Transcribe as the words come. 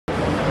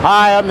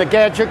Hi, I'm the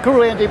Gadget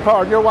Guru, Andy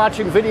Parr. You're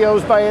watching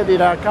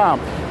videosbyandy.com.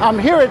 I'm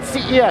here at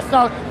CES.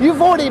 Now,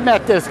 you've already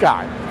met this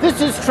guy.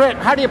 This is Trent.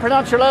 How do you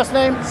pronounce your last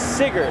name?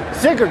 Sigurd.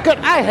 Sigurd. Good.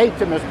 I hate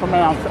to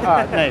mispronounce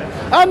names.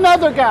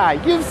 Another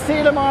guy. You've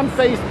seen him on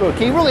Facebook.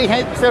 He really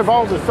hates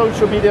all the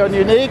social media on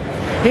Yuneec.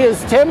 He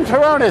is Tim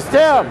Taronis.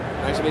 Tim.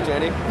 Nice to meet you,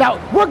 Andy. Now,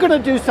 we're going to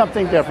do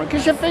something different,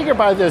 because you figure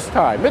by this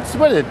time, it's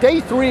what is it, day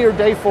 3 or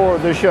day 4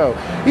 of the show.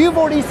 You've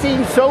already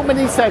seen so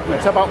many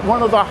segments about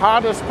one of the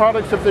hottest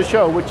products of the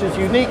show, which is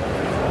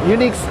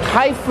Yuneec's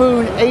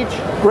Typhoon H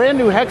brand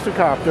new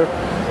Hexacopter.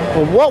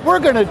 Well, what we're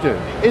going to do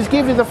is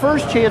give you the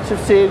first chance of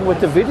seeing what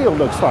the video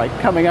looks like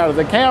coming out of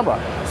the camera.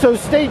 So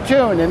stay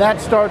tuned, and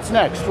that starts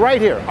next, right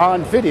here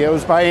on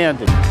Videos by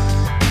Andy.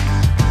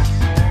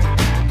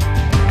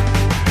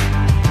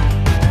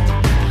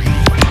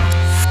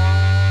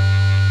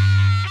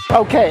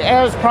 Okay,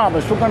 as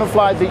promised, we're going to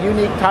fly the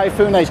Yuneec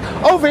Typhoon H.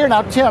 Over here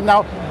now, Tim,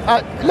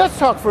 let's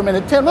talk for a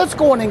minute. Tim, let's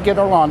go in and get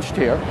her launched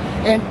here.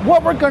 And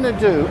what we're going to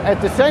do,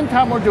 at the same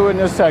time we're doing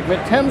this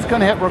segment, Tim's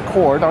going to hit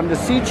record on the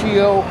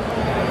CGO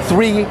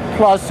 3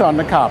 Plus on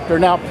the Copter.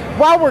 Now,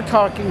 while we're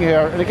talking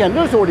here, and again,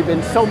 there's already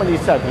been so many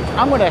segments,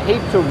 I'm going to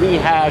hate to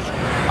rehash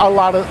a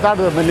lot of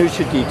the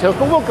minutiae details,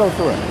 but we'll go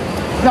through it.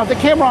 Now, the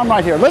camera on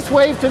right here. Let's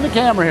wave to the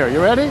camera here.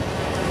 You ready?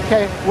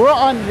 Okay, we're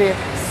on the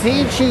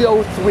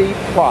CGO 3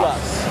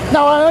 Plus.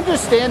 Now, I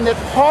understand that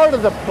part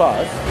of the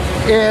Plus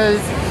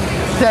is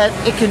that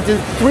it can do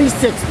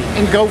 360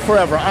 and go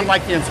forever,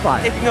 unlike the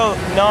Inspire. It can go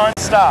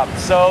non-stop.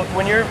 So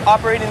when you're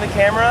operating the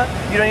camera,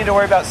 you don't need to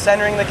worry about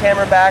centering the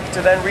camera back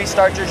to then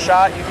restart your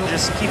shot. You can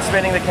just keep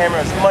spinning the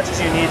camera as much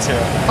as you need to.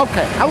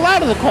 Okay, a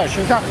lot of the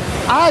questions. Now,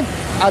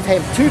 I've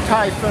had 2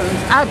 Typhoons.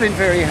 I've been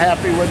very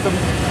happy with them.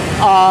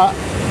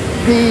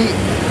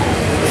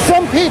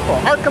 Some people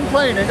are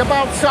complaining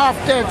about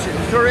soft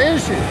edges or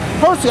issues.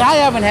 Personally, I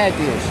haven't had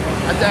the issue.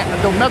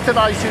 The method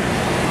I use,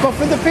 but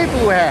for the people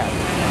who have,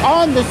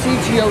 on the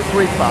CGO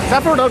 3 Plus,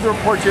 I've heard other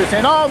reports here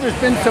saying, oh, there's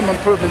been some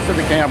improvements to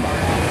the camera.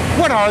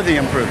 What are the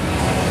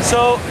improvements?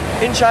 So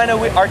in China,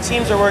 our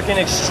teams are working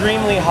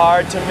extremely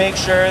hard to make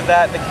sure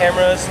that the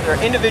cameras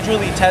are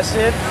individually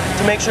tested,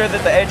 to make sure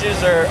that the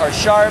edges are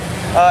sharp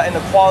and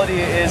the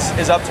quality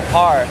is up to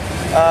par.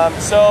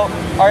 So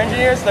our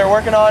engineers, they're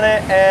working on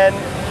it, and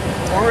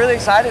we're really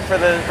excited for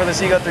the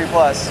CGO 3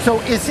 Plus. So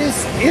is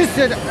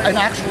it an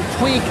actual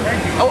tweak?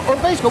 Or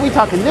basically, we're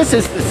talking, this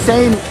is the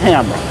same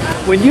camera.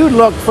 When you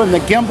look from the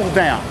gimbal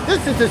down,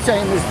 this is the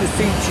same as the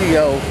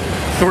CGO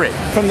 3.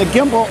 From the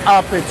gimbal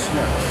up, it's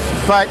new.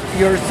 But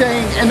you're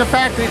saying, in the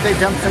factory, they've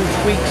done some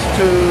tweaks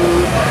to,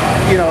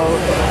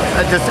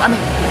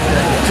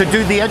 to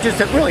do the edges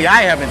that really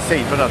I haven't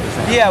seen, but others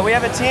have. Yeah, we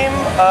have a team,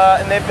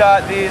 and they've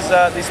got these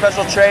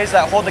special trays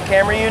that hold the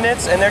camera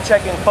units, and they're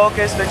checking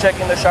focus, they're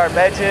checking the sharp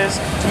edges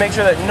to make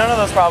sure that none of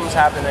those problems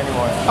happen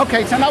anymore.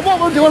 Okay, so now what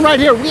we're doing right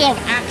here, we have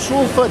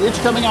actual footage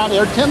coming out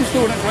here. Tim's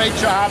doing a great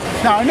job.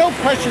 Now, I know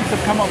questions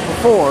have come up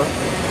before.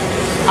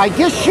 I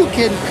guess you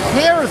can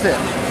pair this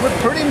with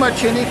pretty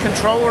much any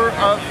controller,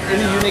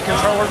 any Yuneec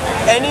controller?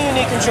 Any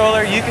Yuneec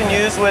controller you can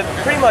use with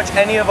pretty much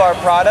any of our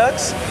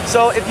products.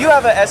 So if you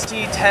have a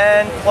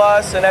ST10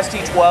 Plus and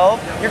ST12,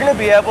 you're going to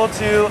be able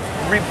to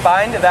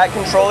rebind that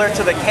controller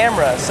to the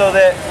camera so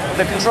that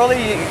the controller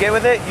you get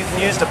with it, you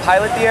can use to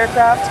pilot the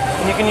aircraft,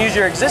 and you can use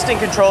your existing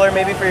controller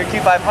maybe for your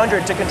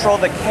Q500 to control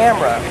the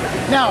camera.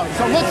 Now,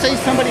 so let's say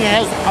somebody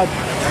has a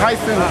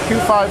Typhoon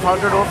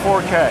Q500 or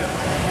 4K.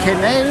 Can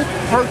they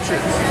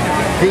purchase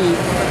the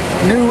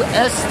new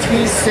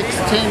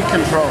ST16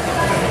 controller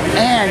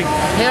and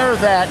pair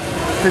that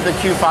to the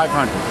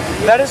Q500?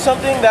 That is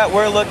something that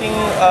we're looking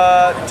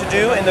to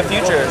do in the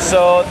future,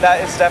 so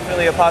that is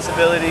definitely a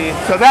possibility.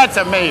 So that's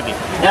a maybe.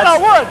 You know,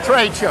 we're at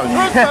trade shows.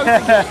 We're supposed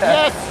to get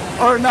yes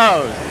or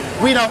no.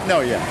 We don't know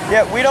yet.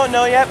 Yeah, we don't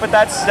know yet, but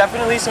that's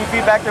definitely some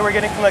feedback that we're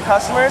getting from the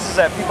customers, is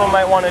that people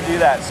might want to do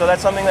that. So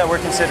that's something that we're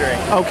considering.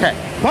 Okay,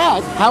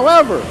 but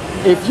however,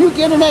 if you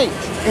get an H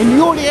and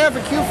you already have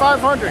a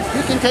Q500,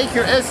 you can take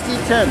your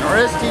ST10 or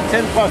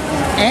ST10 Plus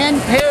and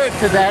pair it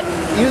to that.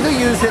 Either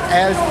use it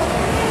as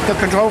the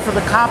control for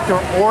the Copter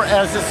or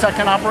as a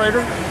second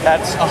operator?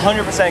 That's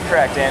 100%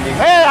 correct, Andy.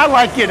 Hey, I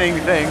like getting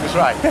things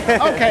right.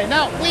 Okay,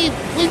 now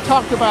we've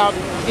talked about,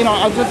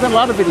 I've just done a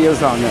lot of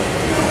videos on this.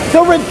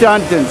 The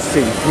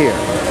redundancy here.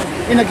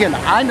 And again,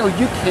 I know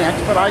you can't,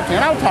 but I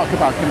can. I'll talk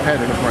about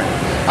competitive brands.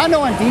 I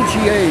know on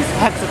DGA's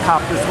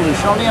Hexacopter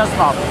solution on the S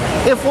model,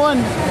 if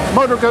one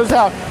motor goes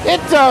out,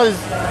 it does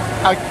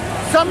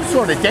some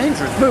sort of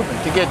dangerous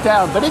movement to get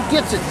down, but it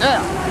gets it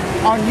down.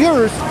 On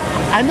yours,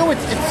 I know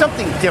it's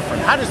something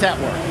different. How does that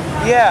work?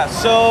 Yeah,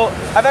 so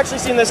I've actually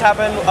seen this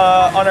happen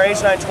on our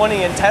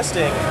H920 in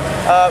testing.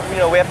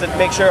 We have to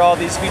make sure all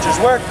these features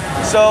work.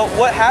 So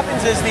what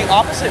happens is the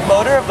opposite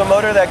motor of the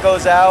motor that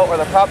goes out or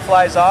the prop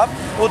flies off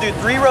will do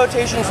 3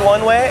 rotations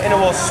one way, and it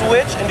will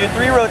switch and do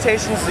 3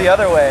 rotations the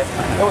other way.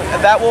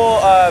 That will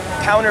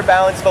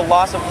counterbalance the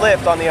loss of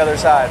lift on the other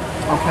side.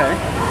 Okay,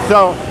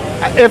 so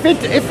if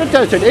it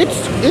doesn't,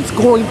 it's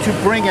going to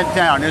bring it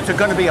down. Is it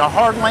going to be a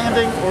hard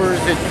landing, or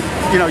is it,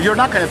 you know, you're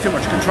not going to have too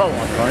much control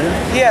on it, are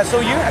you? Yeah, so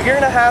you're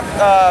going to have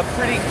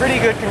pretty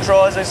good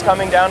control as it's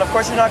coming down. Of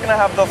course, you're not going to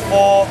have the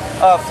full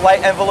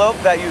flight envelope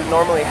that you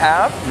normally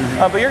have,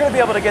 but you're going to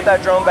be able to get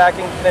that drone back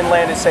and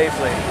land it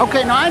safely.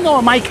 Okay, now I know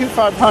on my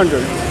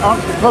Q500,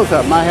 both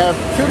of them, I have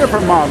two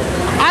different models.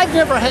 I've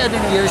never had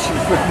any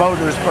issues with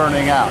motors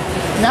burning out.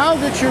 Now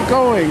that you're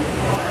going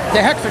the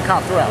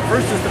Hexacopter route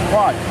versus the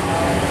quad,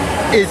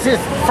 is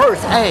this,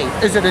 first,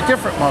 is it a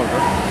different motor?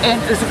 And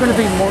is it going to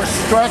be more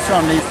stress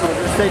on these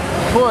motors that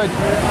could,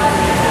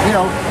 you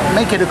know,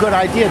 make it a good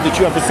idea that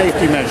you have a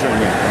safety measure in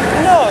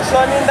there? No, so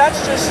I mean,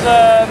 that's just,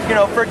 you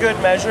know, for good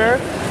measure.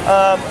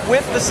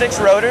 With the 6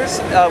 rotors,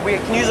 we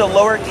can use a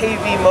lower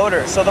kV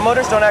motor, so the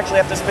motors don't actually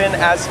have to spin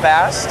as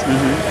fast.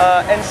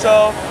 And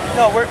so,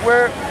 no,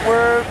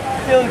 we're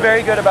feeling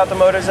very good about the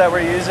motors that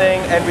we're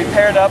using, and we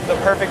paired up the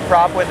perfect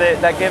prop with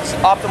it that gives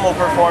optimal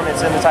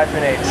performance in the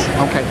Typhoon H.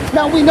 Okay.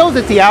 Now we know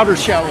that the outer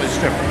shell is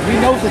different. We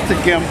know that the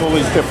gimbal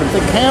is different. The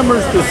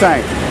camera's the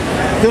same.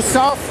 The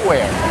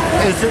software,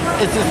 is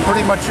this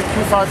pretty much a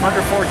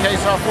Q500 4K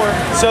software?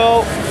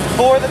 So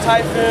for the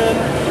Typhoon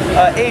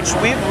H,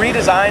 we've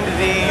redesigned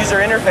the user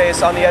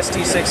interface on the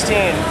ST16,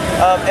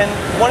 and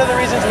one of the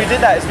reasons we did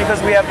that is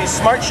because we have these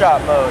smart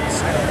shot modes.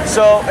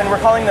 So, and we're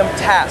calling them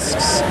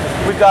tasks.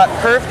 We've got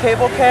curve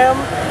cable cam,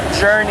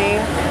 journey,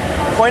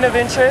 point of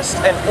interest,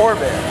 and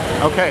orbit.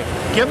 Okay,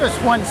 give us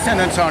one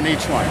sentence on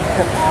each one.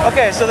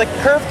 Okay, so the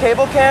curve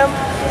cable cam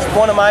is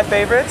one of my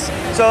favorites.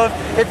 So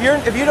if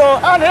you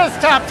don't on his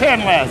top 10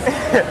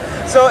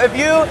 list. So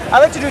I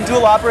like to do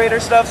dual operator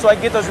stuff, so I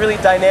get those really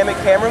dynamic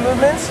camera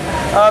movements.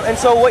 And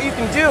so what you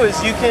can do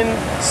is you can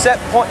set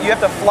point. You have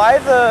to fly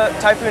the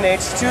Typhoon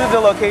H to the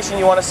location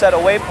you want to set a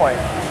waypoint.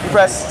 You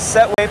press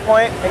set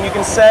waypoint, and you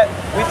can set.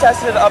 We've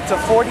tested up to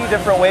 40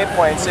 different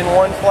waypoints in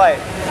one flight,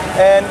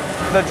 and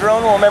the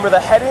drone will remember the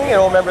heading. It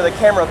will remember the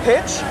camera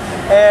pitch,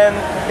 and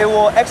it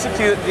will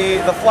execute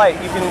the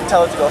flight. You can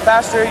tell it to go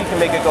faster, you can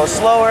make it go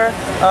slower,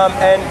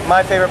 and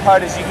my favorite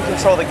part is you can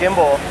control the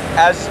gimbal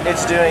as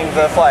it's doing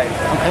the flight.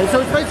 Okay, so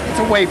it's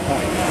basically a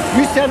waypoint.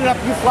 You set it up,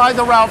 you fly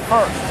the route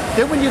first.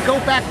 Then when you go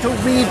back to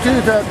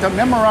redo the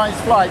memorized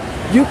flight,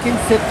 you can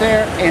sit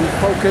there and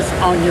focus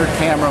on your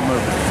camera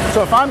movement.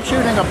 So if I'm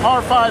shooting a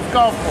par 5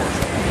 golf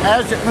course,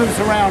 as it moves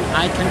around,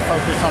 I can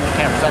focus on the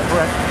camera. Is that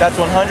correct? That's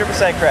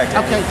 100% correct.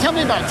 Okay, tell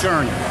me about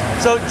journey.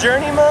 So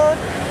journey mode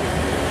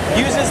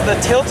uses the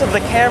tilt of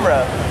the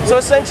camera. So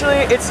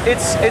essentially it's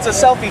a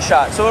selfie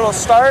shot. So it'll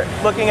start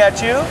looking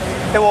at you,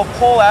 it will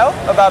pull out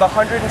about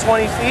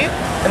 120 feet,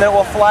 and then it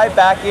will fly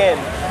back in.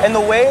 And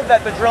the way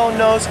that the drone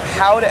knows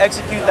how to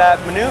execute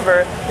that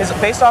maneuver is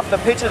based off the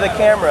pitch of the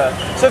camera.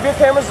 So if your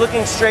camera's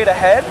looking straight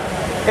ahead,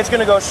 it's going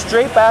to go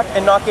straight back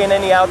and not gain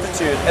any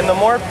altitude. And the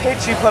more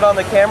pitch you put on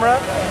the camera,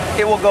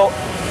 it will go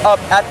up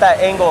at that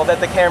angle that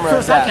the camera is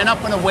at. So it's like an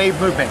up and a wave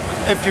movement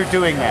if you're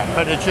doing that,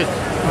 but it's just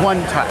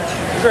one touch.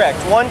 Correct.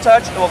 One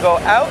touch, it will go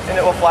out and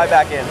it will fly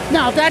back in.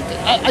 Now that,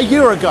 a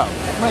year ago,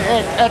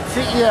 at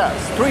CES,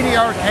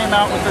 3DR came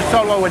out with the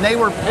Solo and they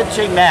were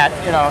pitching that,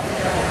 you know,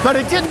 but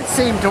it didn't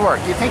seem to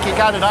work. You think you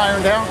got it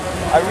ironed out?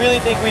 I really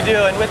think we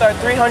do, and with our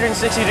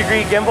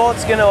 360-degree gimbal,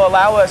 it's going to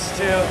allow us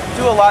to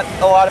do a lot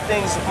of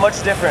things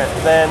much different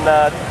than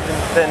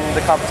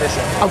the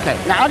competition. Okay,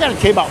 now I got to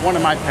tell you about one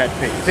of my pet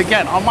peeves.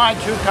 Again, on my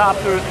two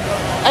copters,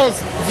 as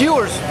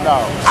viewers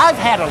know,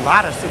 I've had a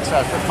lot of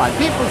success with mine.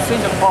 People have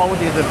seen the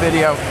quality of the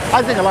video.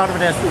 I think a lot of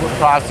it has to do with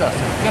processing.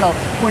 You know,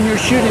 when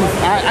you're shooting,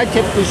 I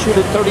typically shoot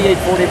at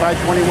 3840 by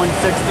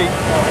 2160,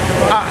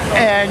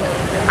 and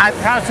I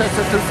process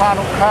it through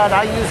Final Cut.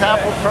 I use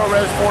Apple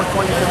ProRes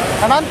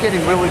 426, and I'm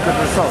getting really good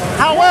results.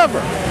 However,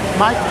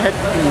 my pet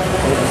peeve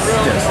is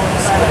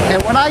distance. And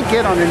when I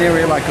get on an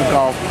area like a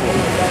golf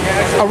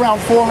course, around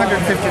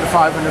 450 to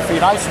 500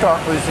 feet, I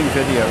start losing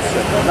video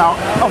signal. Now,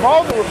 of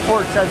all the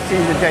reports I've seen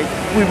to date,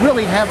 we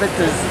really haven't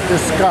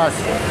discussed,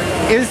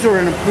 is there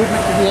an improvement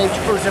to the H,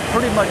 or is it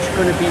pretty much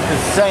going to be the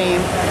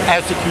same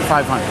as the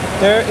Q500?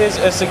 There is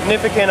a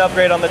significant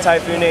upgrade on the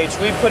Typhoon H.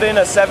 We put in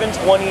a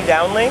 720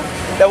 downlink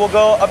that will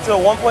go up to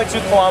 1.2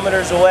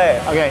 kilometers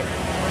away. Okay.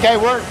 Okay,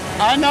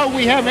 I know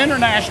we have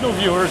international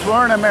viewers.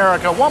 We're in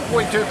America.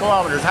 1.2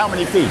 kilometers. How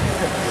many feet?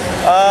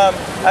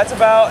 It's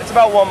about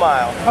 1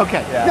 mile.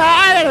 Okay. Yeah. Now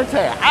I gotta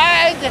tell you,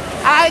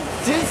 I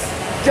just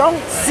don't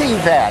see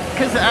that.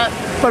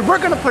 But we're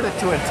gonna put it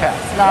to a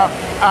test. Now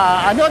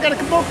I know I got a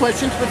couple of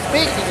questions, but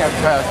speaking of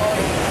tests,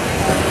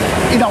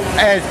 you know,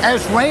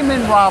 as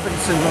Raymond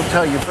Robinson will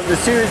tell you from the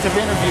series of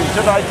interviews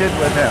that I did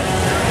with him,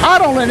 I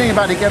don't let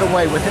anybody get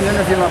away with an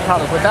interview on a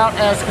product without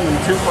asking them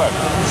two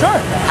questions. Sure.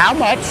 How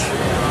much?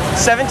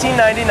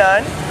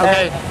 $1,799.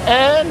 Okay.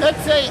 And let's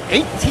say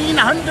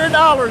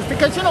 $1,800,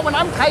 because you know when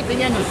I'm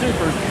typing in the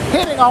supers,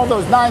 hitting all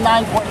those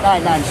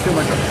 99.99 is too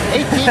much.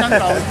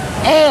 $1,800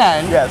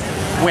 and yes.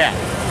 when?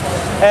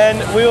 and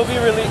we will be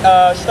really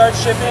start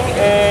shipping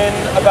in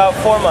about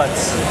 4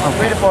 months,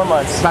 3 to 4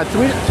 months. About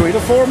three to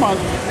 4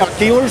 months.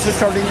 Dealers are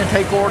starting to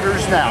take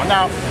orders now.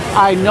 Now,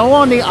 I know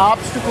on the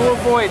obstacle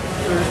avoid,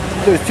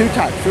 there's two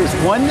types. There's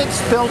one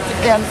that's built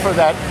in for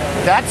that.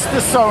 That's the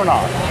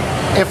Sonar.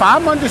 If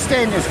I'm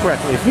understanding this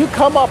correctly, if you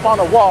come up on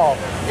a wall,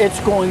 it's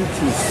going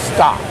to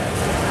stop.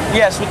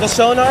 Yes, with the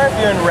Sonar, if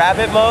you're in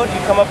rabbit mode, you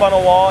come up on a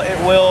wall, it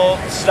will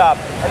stop.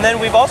 And then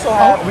we've also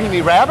have... Oh, we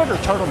mean rabbit or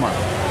turtle mode?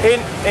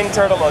 In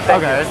turtle mode,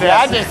 thank okay, you. See,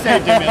 yes. I just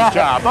saved him his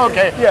job.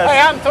 Okay, yes. Hey,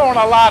 I'm throwing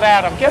a lot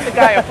at him. Give the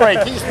guy a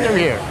break. He's new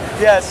here.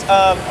 Yes,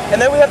 and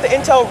then we have the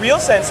Intel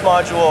RealSense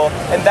module,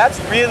 and that's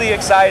really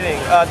exciting.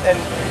 And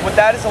what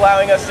that is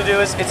allowing us to do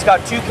is it's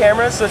got 2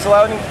 cameras, so it's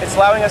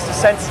allowing us to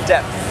sense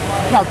depth.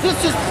 Now, this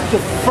is the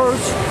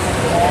first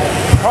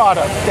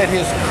product that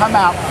has come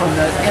out from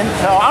the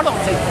Intel, I don't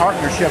say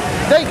partnership,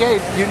 they gave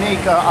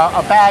Yuneec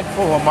a bag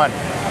full of money.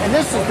 And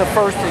this is the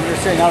first thing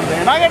you're seeing out of there.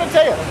 And I got to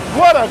tell you,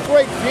 what a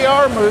great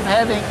PR move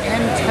having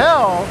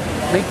Intel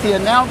make the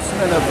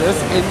announcement of this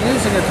and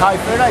using a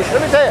Typhoon H.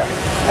 Let me tell you,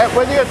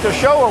 whether you're at the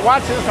show or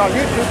watching this on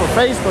YouTube or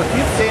Facebook,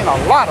 you've seen a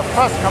lot of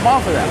fuss come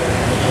off of that.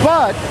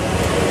 But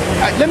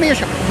let me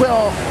ask you,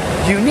 will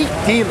Yuneec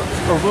dealers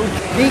or will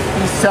Yuneec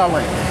be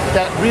selling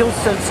that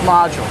RealSense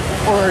module,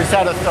 or is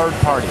that a third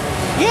party?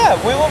 Yeah,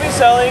 we will be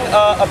selling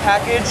a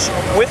package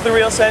with the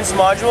RealSense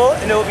module,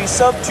 and it will be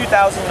sub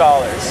 $2,000.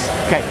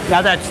 Okay,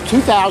 now that's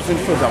 $2,000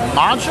 for the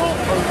module,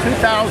 or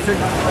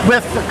 $2,000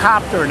 with the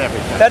copter and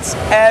everything? That's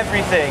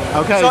everything.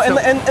 Okay. So,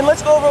 and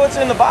let's go over what's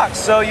in the box.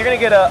 So you're going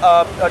to get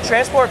a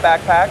transport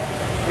backpack.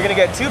 You're going to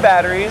get 2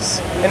 batteries,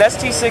 an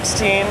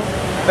ST16,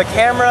 the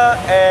camera,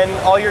 and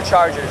all your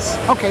chargers.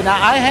 Okay,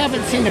 now I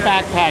haven't seen the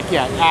backpack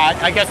yet.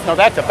 I guess, no,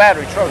 that's a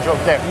battery charge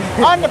over there.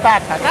 On the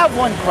backpack, I have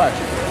one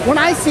question. When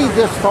I see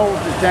this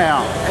folded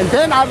down, and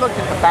then I look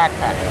at the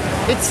backpack,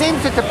 it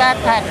seems that the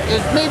backpack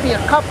is maybe a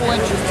couple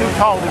inches too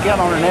tall to get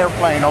on an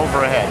airplane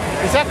overhead.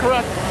 Is that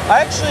correct? I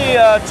actually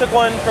took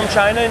one from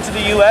China into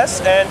the US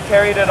and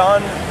carried it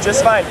on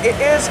just fine. It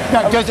is...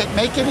 Now, does it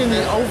make it in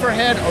the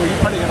overhead, or are you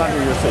putting it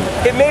under your seat?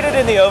 It made it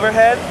in the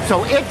overhead.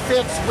 So it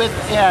fits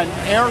within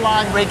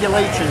airline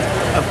regulations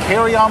of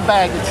carry-on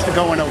baggage to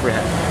go in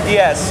overhead?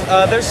 Yes.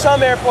 There's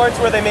some airports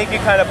where they make you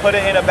kind of put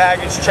it in a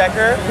baggage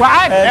checker. Well,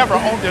 I've never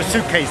owned a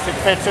suitcase that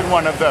fits in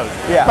one of those.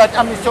 Yeah. But,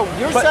 I mean, so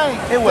you're saying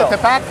that the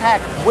backpack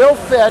will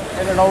fit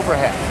in an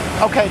overhead.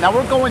 Okay, now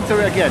we're going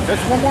through it again,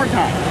 just one more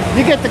time.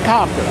 You get the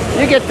copter,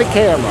 you get the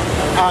camera,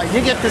 you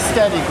get the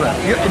steady grip,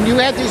 and you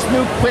had these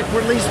new quick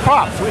release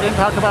props. We didn't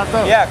talk about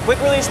those. Yeah,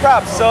 quick release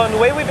props. So in the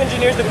way we've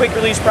engineered the quick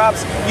release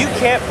props, you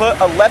can't put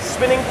a left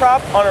spinning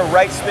prop on a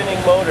right spinning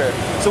motor.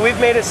 So we've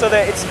made it so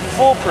that it's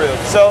foolproof.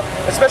 So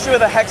especially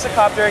with a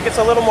Hexacopter, it gets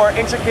a little more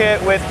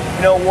intricate with,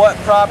 you know, what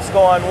props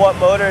go on what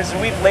motors, and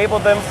we've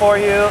labeled them for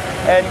you,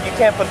 and you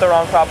can't put the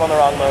wrong prop on the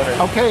wrong motor.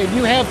 Okay, and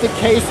you have the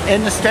case,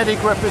 and the steady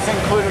grip is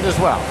included as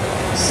well.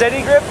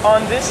 Steady grip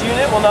on this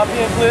unit will not be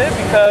included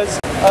because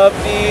of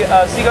the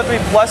Zigo 3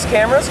 Plus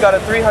cameras got a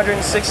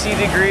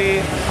 360-degree.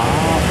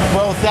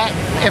 Well, that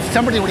if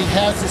somebody already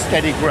has a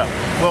steady grip,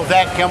 will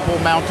that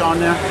gimbal mount on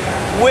there?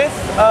 With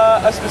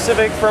a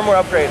specific firmware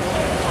upgrade.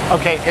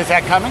 Okay, is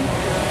that coming?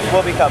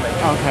 Will be coming.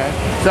 Okay.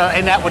 So,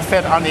 and that would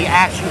fit on the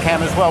action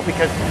cam as well,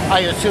 because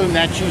I assume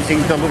that's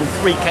using the little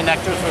 3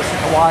 connectors versus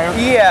the wire?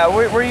 Yeah,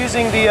 we're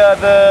using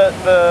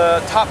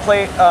the top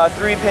plate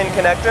 3-pin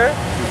connector.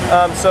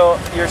 So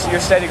your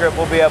steady grip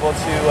will be able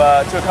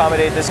to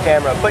accommodate this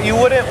camera. But you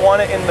wouldn't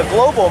want it in the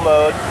global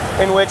mode,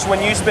 in which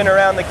when you spin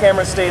around, the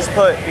camera stays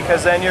put,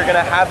 because then you're going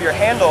to have your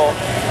handle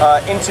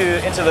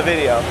into the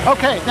video.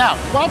 Okay, now,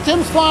 while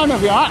Tim's flying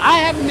over here, I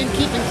haven't been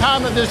keeping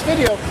time of this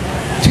video.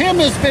 Tim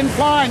has been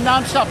flying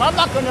nonstop. I'm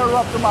not going to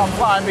interrupt him on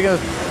flying because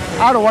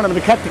I don't want him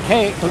to cut the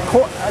cage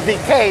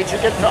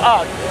and get to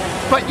us.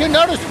 But you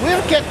notice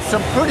we'll get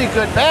some pretty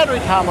good battery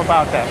time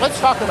about that. Let's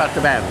talk about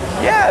the battery.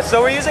 Yeah,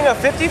 so we're using a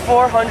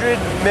 5400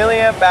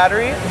 milliamp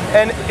battery,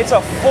 and it's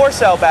a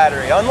 4-cell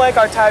battery, unlike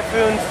our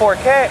Typhoon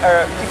 4K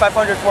or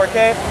T500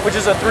 4K, which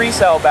is a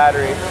 3-cell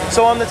battery.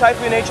 So on the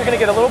Typhoon H, you're going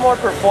to get a little more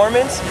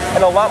performance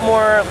and a lot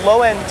more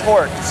low-end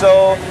torque.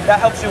 So that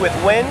helps you with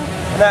wind,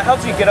 and that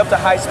helps you get up to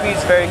high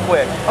speeds very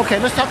quick. Okay,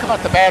 let's talk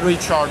about the battery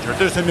charger.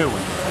 There's a new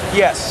one.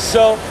 Yes,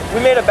 so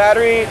we made a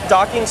battery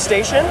docking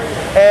station,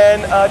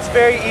 and it's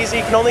very easy.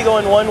 You can only go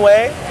in one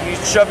way. You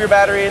shove your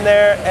battery in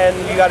there, and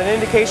you got an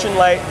indication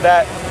light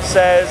that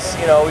says,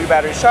 you know, your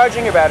battery's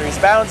charging, your battery's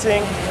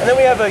balancing, and then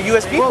we have a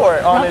USB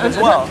port on it as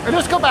well. And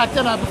let's go back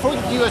then before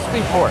the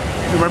USB port.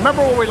 You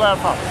remember where we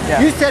left off?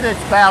 Yeah. You said it's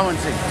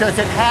balancing. Does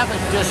it have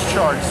a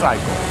discharge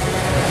cycle?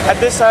 At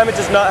this time, it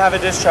does not have a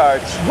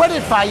discharge. What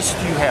advice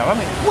do you have? I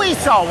mean, we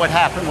saw what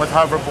happened with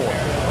hoverboard.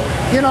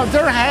 You know,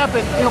 there have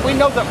been, you know, we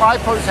know that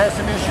Ripos has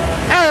some issues.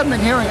 I haven't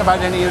been hearing about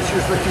any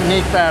issues with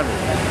Yuneec batteries.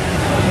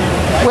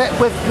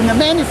 When the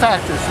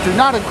manufacturers do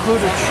not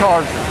include a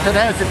charger that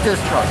has a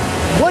discharge,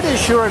 what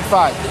is your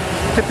advice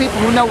to people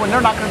who know when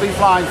they're not going to be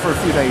flying for a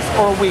few days,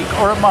 or a week,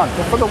 or a month,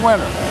 or for the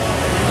winter?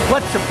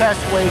 What's the best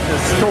way to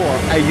store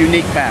a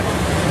Yuneec battery?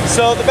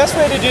 So the best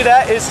way to do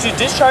that is to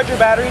discharge your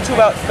battery to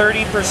about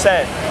 30%.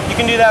 You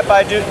can do that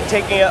by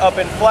taking it up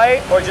in flight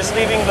or just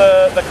leaving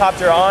the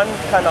copter on,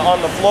 kind of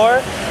on the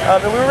floor.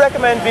 And we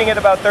recommend being at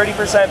about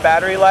 30%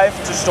 battery life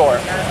to store.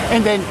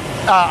 And then,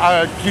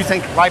 do you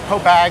think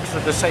LiPo bags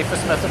are the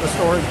safest method of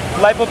storing?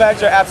 LiPo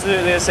bags are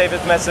absolutely the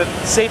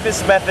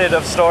safest method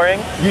of storing.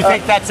 You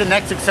think that's the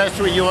next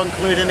accessory you'll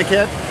include in the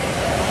kit?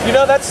 You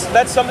know, that's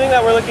something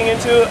that we're looking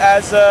into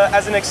as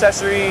an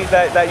accessory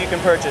that you can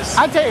purchase.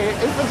 I tell you,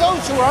 for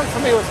those who aren't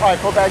familiar with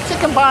LiPo bags, you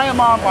can buy them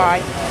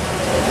online.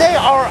 They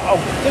are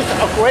just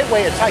a great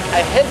way. It's like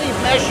a heavy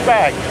mesh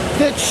bag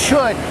that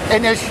should,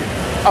 in a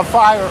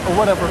fire or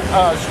whatever,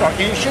 start.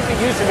 And you should be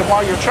using it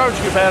while you're charging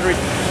your battery.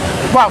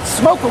 While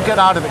smoke will get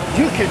out of it,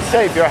 you can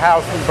save your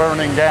house from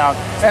burning down.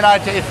 And I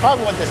tell you, it's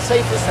probably one of the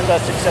safest and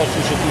best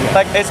accessories you can get.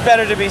 Like, it's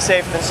better to be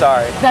safe than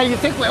sorry. Now, you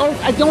think, the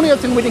only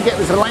other thing we didn't get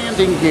was the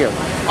landing gear.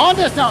 On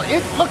this now,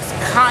 it looks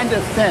kind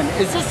of thin.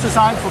 Is this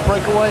designed for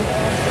breakaway?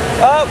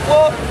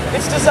 Well,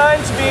 it's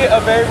designed to be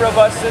a very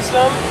robust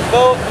system,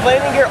 though the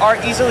landing gear are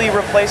easily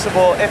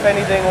replaceable if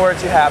anything were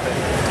to happen.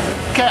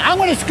 Okay, I'm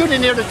going to scoot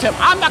in here to Tim.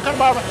 I'm not going to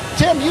bother.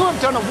 Tim, you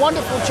have done a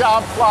wonderful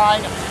job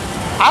flying.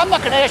 I'm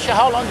not going to ask you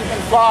how long you've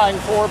been flying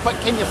for, but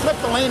can you flip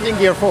the landing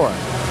gear for us?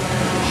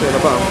 Sure, no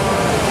problem.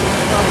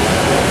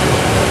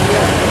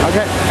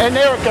 Okay, and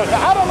there it goes.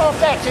 Now, I don't know if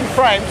that's in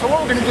frame, so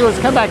what we're going to do is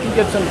come back and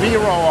get some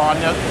B-roll on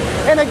this.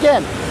 And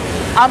again,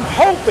 I'm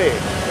hoping,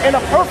 in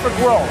a perfect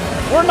world,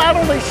 we're not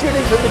only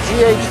shooting to the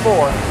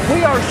GH4,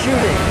 we are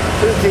shooting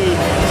to the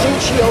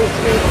CCO3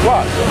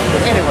 Plus.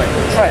 Anyway,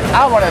 Trent,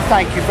 I want to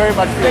thank you very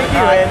much for your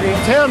time. Thank you,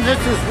 Andy. Tim,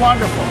 this is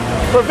wonderful.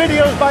 For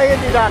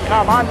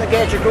videosbyindy.com, I'm the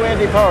Gadget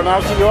Andy Poe, and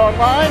I'll see you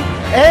online.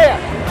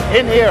 And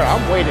in here,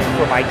 I'm waiting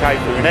for my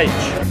Typhoon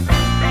H.